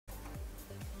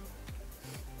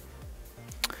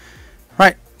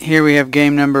here we have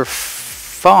game number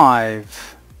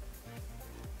 5.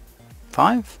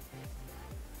 5?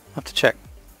 I'll have to check.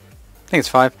 I think it's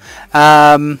 5.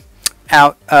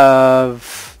 Out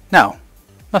of... No.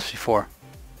 Must be 4.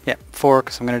 Yeah, 4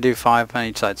 because I'm going to do 5 on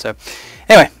each side. So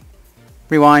anyway,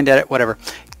 rewind, edit, whatever.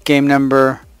 Game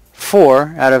number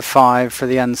 4 out of 5 for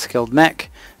the unskilled mech.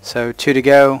 So 2 to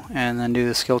go, and then do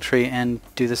the skill tree and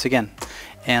do this again.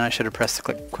 And I should have pressed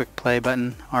the quick play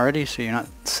button already, so you're not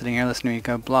sitting here listening to me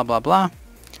go blah blah blah.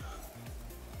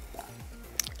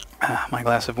 My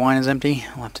glass of wine is empty.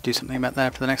 I'll have to do something about that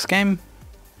after the next game.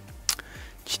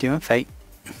 Just doing fate.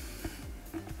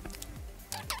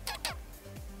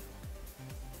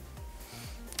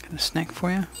 Got a snack for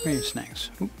you? Where are your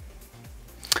snacks?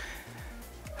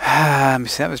 Let me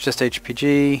see, that was just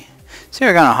HPG. See,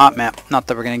 we're going on a hot map. Not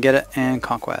that we're going to get it. And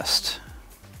Conquest.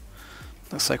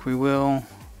 Looks like we will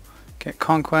get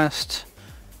Conquest.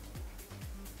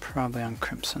 Probably on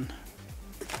Crimson.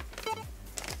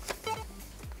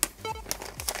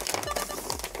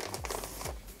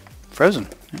 Frozen.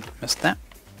 Yep, missed that.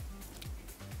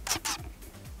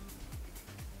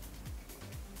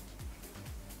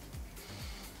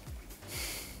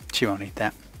 She won't eat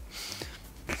that.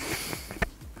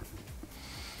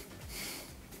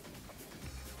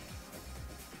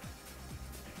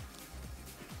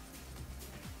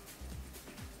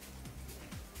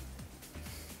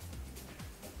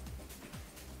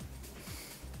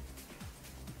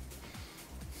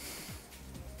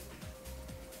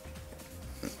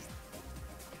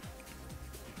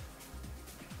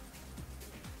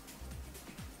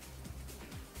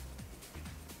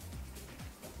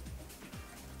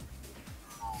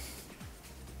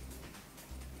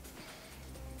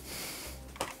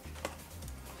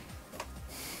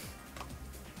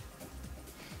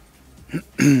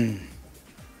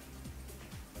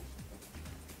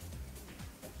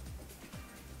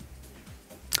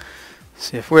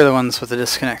 See if we're the ones with the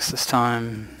disconnects this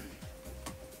time.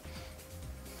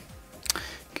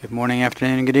 Good morning,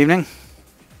 afternoon, and good evening.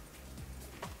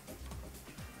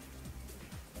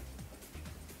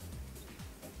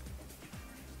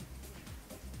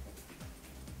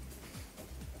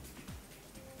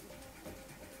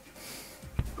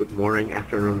 Good morning,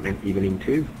 afternoon, and evening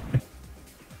too.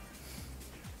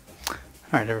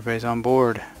 Alright, everybody's on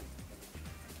board.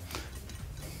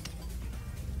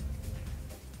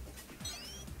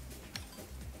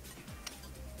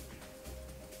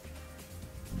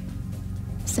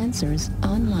 Sensors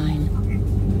online.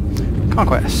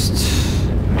 Conquest.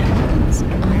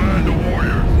 Command to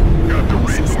warriors. Gather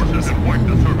resources and wipe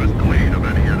the surface clean of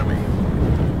any enemy.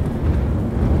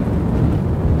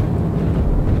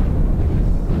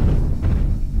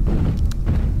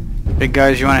 Big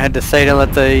guys, you want to head to Theta,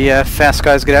 let the fast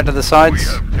guys get out to the We sides?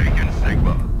 have taken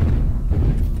Sigma.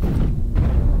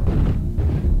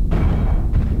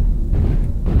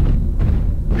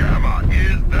 Gamma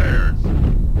is theirs.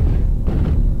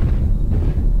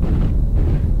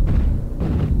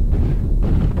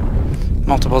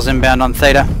 Multiples inbound on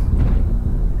Theta.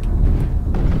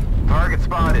 Target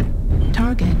spotted.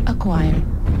 Target acquired.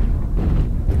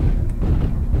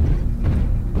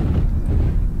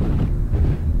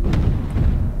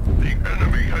 The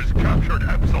enemy has captured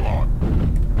Epsilon.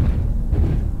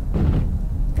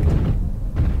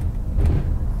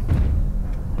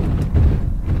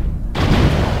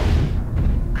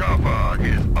 Kappa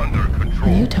is under control.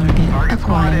 New target acquired.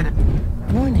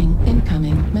 spotted. Warning,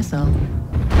 incoming missile.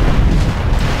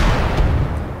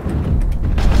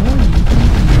 Warning,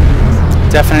 incoming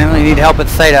missile. Definitely need help at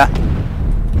Theta.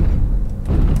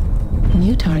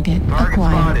 New target Target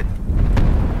acquired. spotted.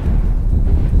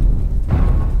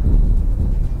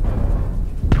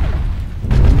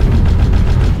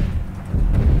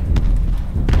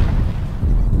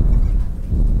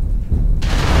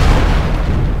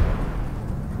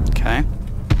 Okay.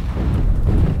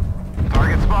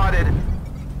 Target spotted.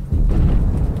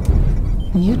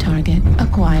 New target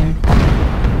acquired.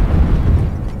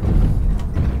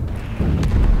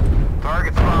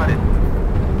 Target spotted.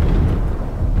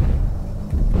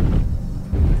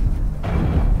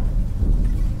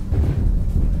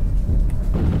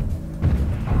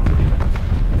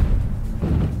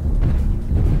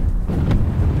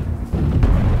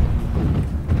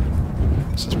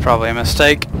 This is probably a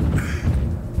mistake.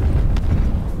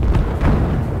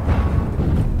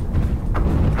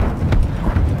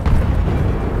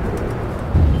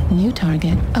 New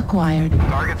target acquired.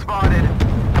 Target spotted.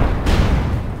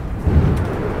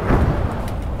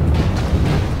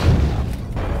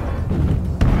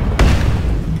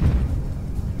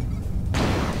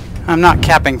 I'm not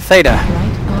capping Theta. Right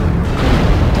arm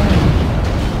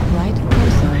critical damage. Right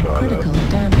torso critical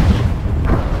damage.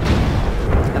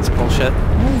 shit.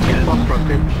 Warning, Foxtrot,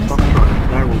 incoming missile.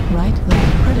 Foxtrot, Darwin. Right leg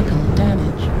critical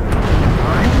damage.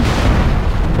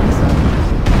 Missile.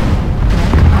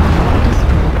 Right leg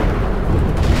destroyed.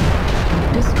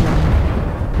 Destroyed.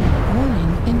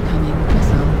 Warning, incoming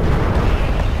missile.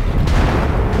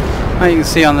 Well, you can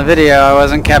see on the video I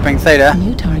wasn't capping theta.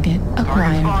 New target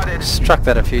acquired. Struck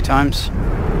that a few times.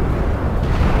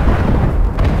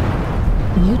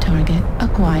 New target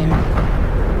acquired.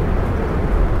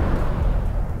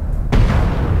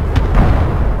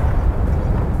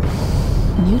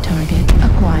 New target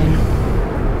acquired.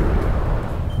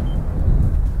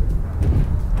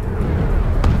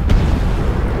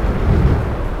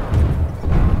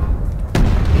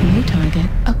 New target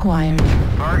acquired.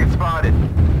 Target spotted.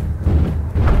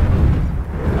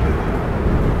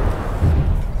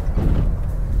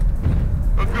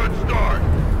 A good start.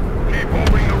 Keep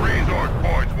holding the resource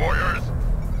points, warriors.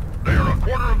 They are a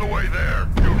quarter of the way there.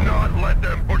 Do not let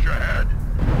them push ahead.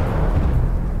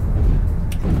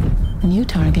 New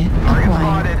target Target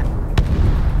acquired. spotted.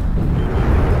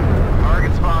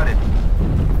 Target spotted.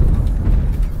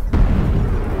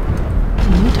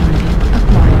 New target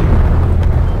acquired.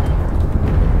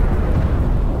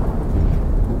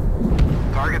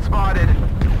 Target spotted.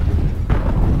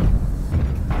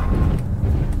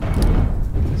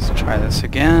 Let's try this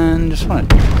again. Just want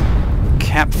to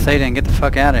cap theta and get the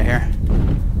fuck out of here.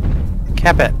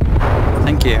 Cap it.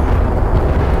 Thank you.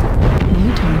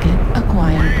 New target We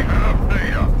acquired. have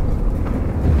data.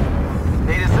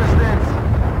 Need assistance.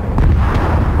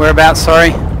 Whereabouts,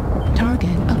 sorry? Target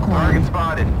Target acquired.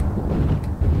 spotted.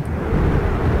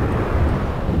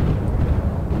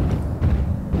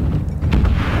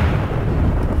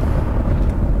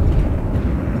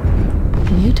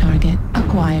 New target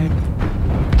acquired.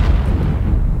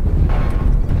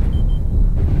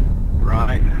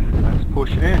 Right, let's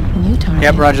push in. New target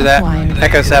Yep, roger that. acquired.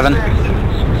 Echo 7.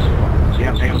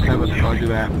 Yeah, Echo 7, roger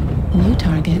that. New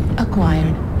target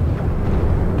acquired.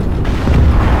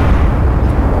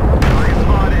 Target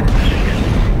spotted.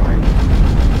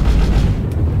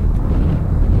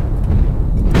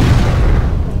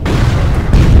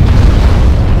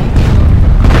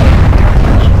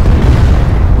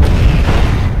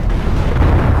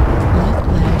 Left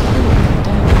leg critical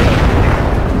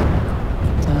damage.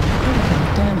 So critical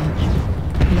damage.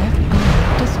 Left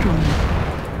arm destroyed.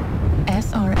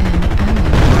 SRM ammo.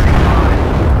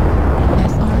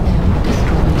 SRM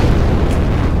destroyed.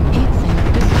 8 sync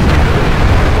destroyed.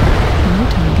 New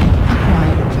target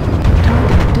acquired.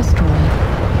 Target destroyed.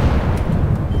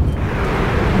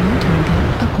 New target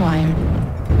acquired.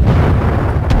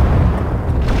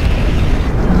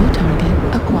 New target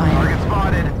acquired. Target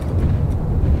spotted.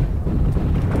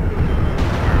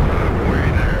 Halfway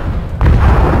there.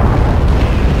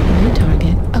 New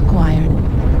target acquired.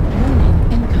 Warning,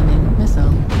 incoming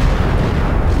missile.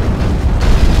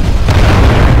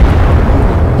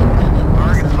 Warning, incoming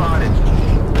Target missile. spotted.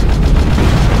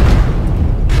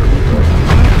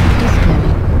 Destroyed.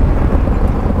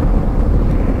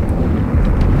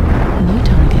 New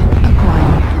target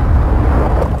acquired.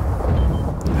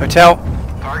 Hotel.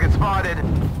 Target spotted.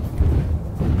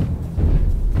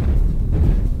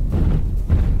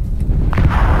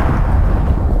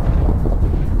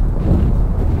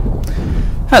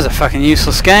 That was a fucking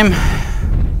useless game. Our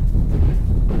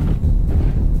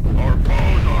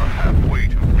foes are halfway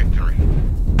to victory.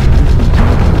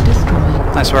 Target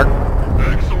destroyed. Nice work.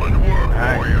 Excellent work,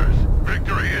 Aye. warriors.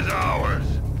 Victory is ours.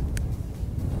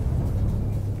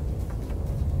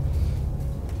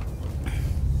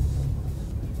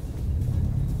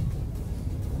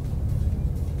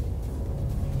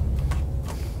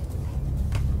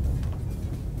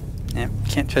 Yep,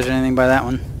 can't judge anything by that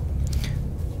one.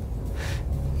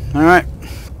 Alright.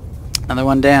 Another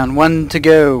one down. One to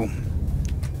go.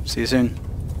 See you soon.